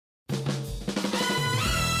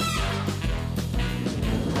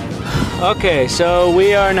Okay, so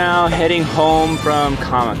we are now heading home from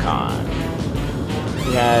Comic-Con.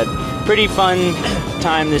 We had a pretty fun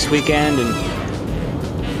time this weekend,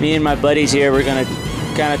 and me and my buddies here, we're gonna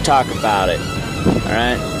kind of talk about it.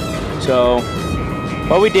 Alright? So,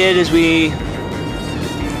 what we did is we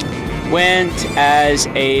went as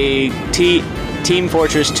a Team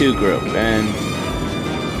Fortress 2 group, and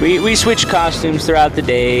we switched costumes throughout the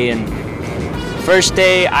day, and first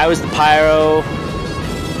day I was the pyro.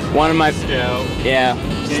 One of my scout. Yeah.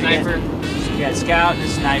 Sniper. Yeah, scout and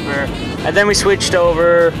sniper. And then we switched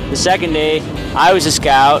over the second day. I was a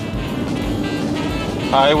scout.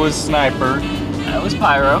 I was sniper. I was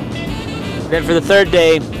pyro. Then for the third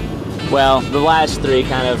day, well, the last three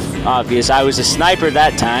kind of obvious. I was a sniper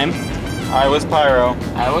that time. I was pyro.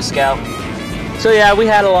 I was scout. So yeah, we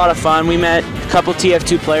had a lot of fun. We met a couple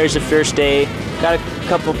TF2 players the first day. Got a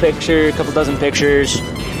couple dozen pictures.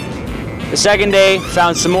 The second day,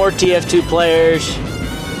 found some more TF2 players.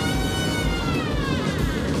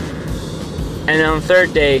 And then on the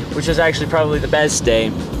third day, which was actually probably the best day,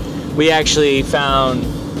 we actually found...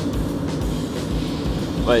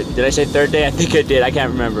 What, did I say third day? I think I did. I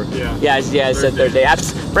can't remember. Yeah. Yeah, I said third day.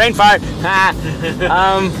 Brain fart!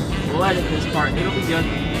 We'll edit this part. It'll be good.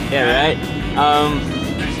 Yeah, right?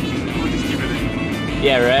 We'll just keep it in.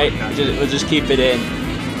 Yeah, right? We'll just keep it in.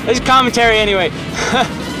 It's commentary anyway.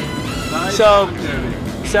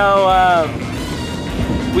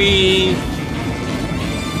 We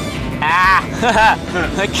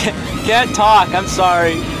I can't talk, I'm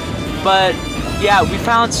sorry. But yeah, we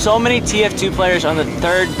found so many TF2 players on the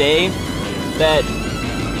third day that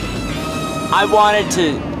I wanted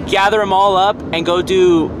to gather them all up and go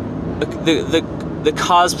do the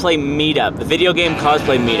cosplay meetup, the video game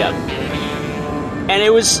cosplay meetup. And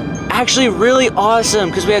it was actually really awesome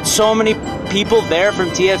because we had so many people there from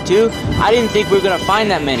TF2. I didn't think we were gonna find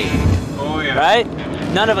that many. Oh yeah. Right?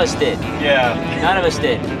 None of us did. Yeah. None of us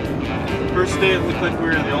did. The first day it looked like we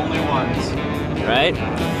were the only ones. Right?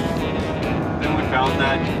 Then we found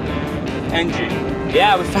that NG.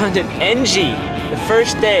 Yeah, we found an NG the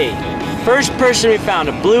first day. First person we found,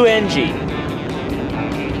 a blue NG.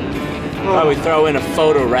 Probably throw in a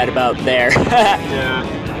photo right about there. Yeah.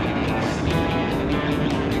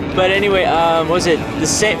 But anyway, was it the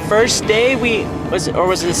first day or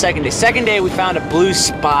was it the second day? Second day we found a blue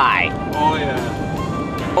spy. Oh yeah.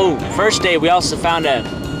 Oh, first day we also found a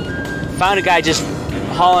guy just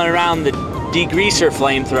hauling around the degreaser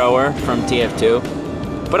flamethrower from TF2.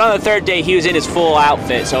 But on the third day he was in his full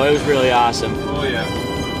outfit, so it was really awesome. Oh yeah.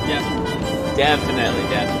 Yeah. Definitely.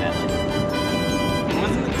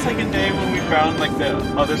 Wasn't it the second day when we found like the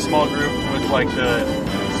other small group with like the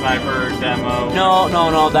sniper demo? No,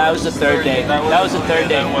 that was the third day. That was the third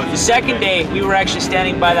day. The second day, we were actually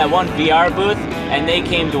standing by that one VR booth, and they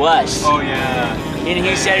came to us. Oh, yeah. And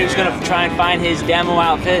he said he was going to try and find his demo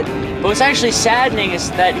outfit. But what's actually saddening is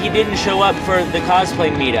that he didn't show up for the cosplay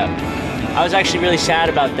meetup. I was actually really sad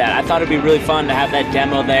about that. I thought it'd be really fun to have that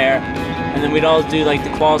demo there, and then we'd all do like the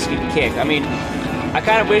quality kick. I mean, I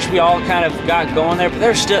kind of wish we all kind of got going there, but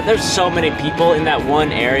there's so many people in that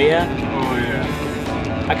one area. Oh, yeah.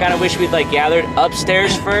 I kind of wish we'd like gathered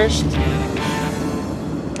upstairs first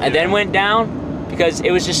and then went down, because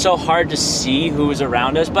it was just so hard to see who was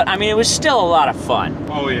around us. But I mean, it was still a lot of fun.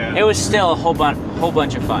 Oh yeah. It was still a whole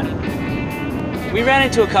bunch of fun. We ran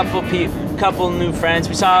into a couple new friends.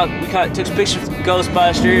 Took pictures with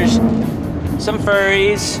Ghostbusters, some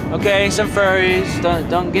furries. Okay, some furries.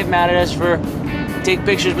 Don't get mad at us for take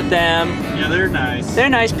pictures with them. Yeah, they're nice. They're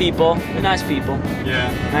nice people. They're nice people.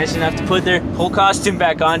 Yeah. Nice enough to put their whole costume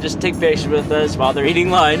back on just to take pictures with us while they're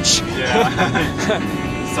eating lunch. Yeah.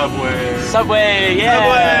 Subway, yeah.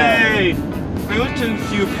 Subway! We went to a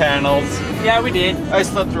few panels. Yeah, we did. I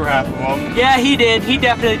slept through half of them. Yeah, he did. He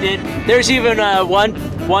definitely did. There's even one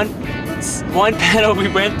panel we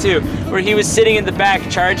went to where he was sitting in the back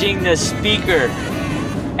charging the speaker,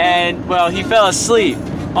 and well, he fell asleep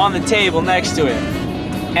on the table next to him,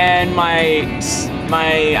 and I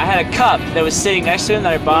had a cup that was sitting next to him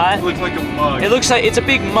that I bought. It looks like a mug. It looks like it's a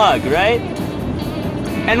big mug, right?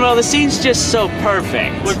 And well, the scene's just so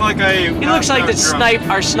perfect. It looks like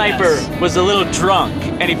our sniper was a little drunk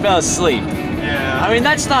and he fell asleep. Yeah. I mean,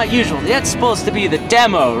 that's not usual. That's supposed to be the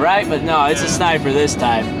demo, right? But no, it's a sniper this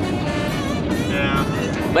time. Yeah.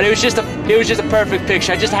 But it was just a perfect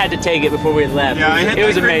picture. I just had to take it before we left. Yeah, I hit it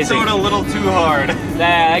was the cream amazing. soda a little too hard.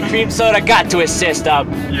 That cream soda got to assist up.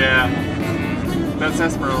 Yeah. That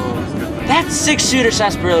sarsaparilla was good. That 6-shooter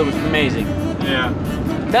sarsaparilla was amazing. Yeah.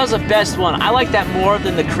 That was the best one. I like that more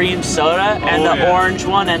than the cream soda and the orange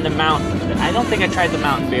one and the mountain. I don't think I tried the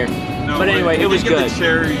mountain beer. No, but anyway, it was good. The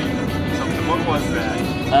cherry What was that?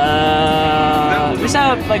 We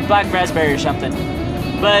saw like black raspberry or something.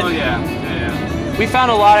 But Oh yeah. we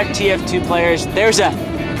found a lot of TF2 players. There's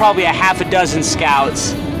probably a half a dozen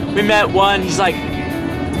scouts. We met one, he's like,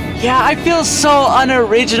 yeah, I feel so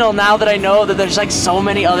unoriginal now that I know that there's like so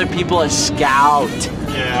many other people as scout.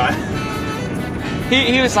 Yeah.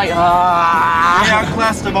 He was like, ah. We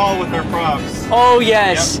outclassed them all with our props. Oh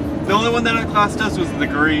yes. Yep. The only one that outclassed us was the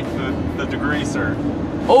degreaser.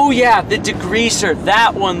 Oh yeah, the degreaser.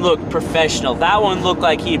 That one looked professional. That one looked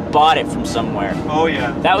like he bought it from somewhere. Oh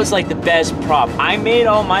yeah. That was like the best prop. I made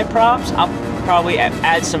all my props. I'll probably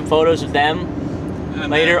add some photos of them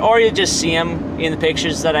later, or you'll just see them in the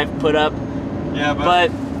pictures that I've put up. Yeah,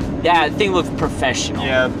 but yeah, the thing looked professional.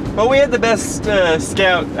 Yeah, but we had the best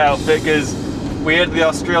scout outfit because we had the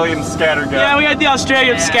Australian scattergun. Yeah, we had the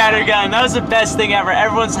Australian scattergun. That was the best thing ever.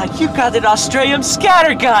 Everyone's like, you got an Australian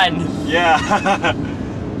scattergun. Yeah.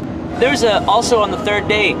 There was also on the third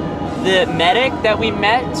day, the medic that we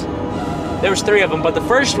met, there was 3 of them, but the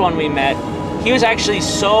first one we met, he was actually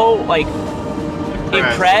so like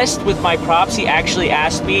impressed with my props. He actually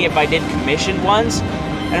asked me if I did commissioned ones,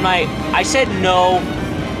 and I said no,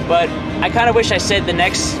 but I kind of wish I said the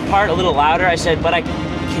next part a little louder. I said, but I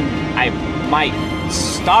might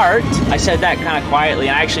start. I said that kind of quietly,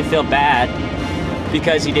 and I actually feel bad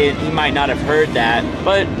because he might not have heard that.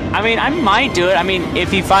 But I mean, I might do it. I mean, if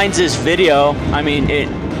he finds this video, I mean,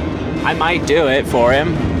 I might do it for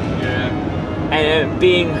him. Yeah. And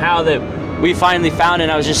being how that we finally found it,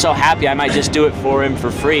 I was just so happy. I might just do it for him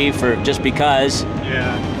for free, just because.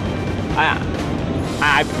 Yeah.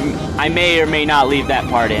 I may or may not leave that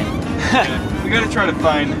part in. Yeah. We gotta try to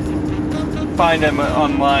find him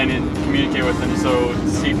online and communicate with him, so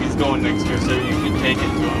see if he's going next year, so you can take it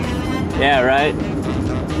to him. Yeah, right.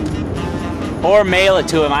 Or mail it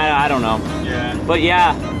to him. I don't know. Yeah. But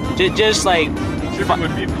yeah, just like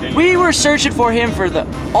Would be a pain. we were searching for him for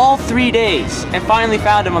all 3 days and finally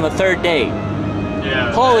found him on the 3rd day.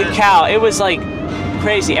 Yeah. Holy cow! It was like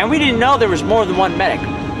crazy, and we didn't know there was more than one medic.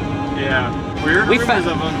 Yeah. We heard rumors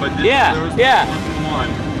of them, but there was one.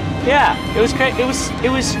 Yeah, it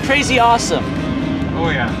was crazy awesome.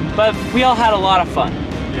 Oh yeah. But we all had a lot of fun.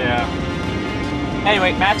 Yeah.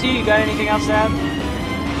 Anyway, Matthew, you got anything else to add?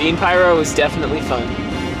 Being pyro was definitely fun.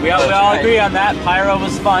 We all agree on that. Pyro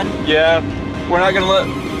was fun. Yeah. We're not gonna let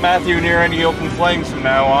Matthew near any open flames from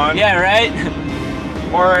now on. Yeah, right?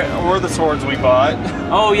 Or the swords we bought.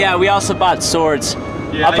 Oh yeah, we also bought swords.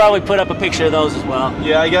 Yeah, I'll probably put up a picture of those as well.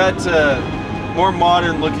 Yeah, I got more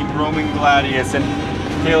modern looking Roman Gladius, and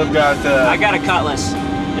Caleb got I got a cutlass.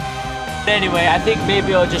 Anyway, I think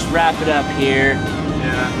maybe I'll just wrap it up here.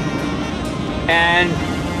 Yeah. And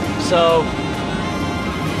so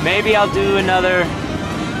maybe I'll do another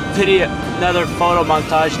photo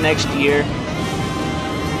montage next year.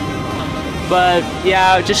 But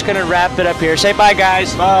yeah, just gonna wrap it up here. Say bye,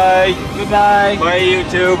 guys. Bye. Goodbye. Bye,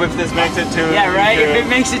 YouTube, if this makes it to Yeah, right? YouTube. If it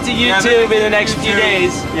makes it to YouTube in the next few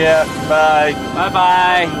days. Yeah, bye.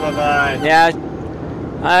 Bye-bye. Bye-bye. Yeah,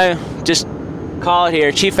 I just call it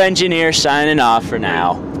here. Chief Engineer signing off for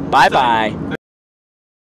now. Bye-bye.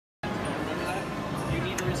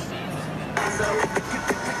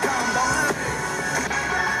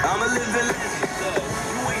 I'm a living legend.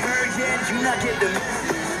 You ain't heard yet, you not get the message.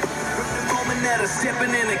 From the moment that I'm stepping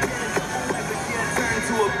in again, turn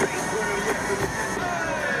to a beast.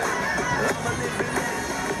 I'm a living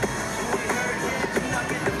legend. You ain't heard yet, you not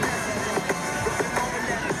get the message. From the moment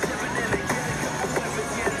that I'm stepping in again,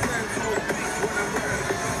 turn to a beast when I'm ready.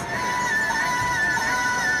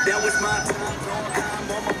 That was my time, long time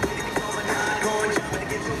on my way to become a nine. Going, trying to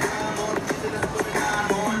get your time on, getting us with a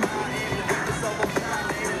time on. It's all about time,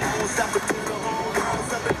 I won't stop it through the whole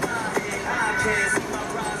world, up and grinding. I can't see my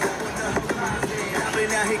rise up on the horizon. I've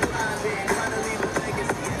been out here grinding, trying to leave a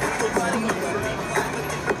legacy. Nobody knows me.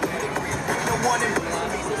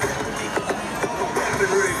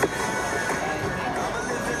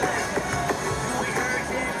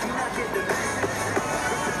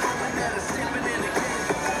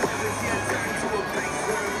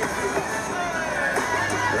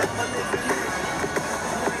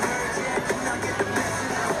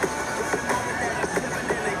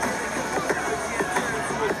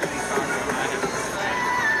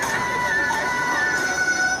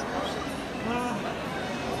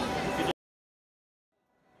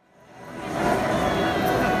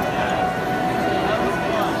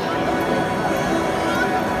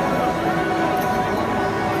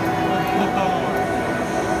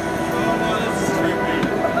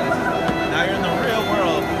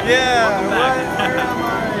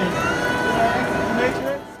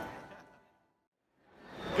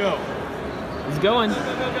 going. Go,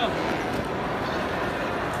 go, go.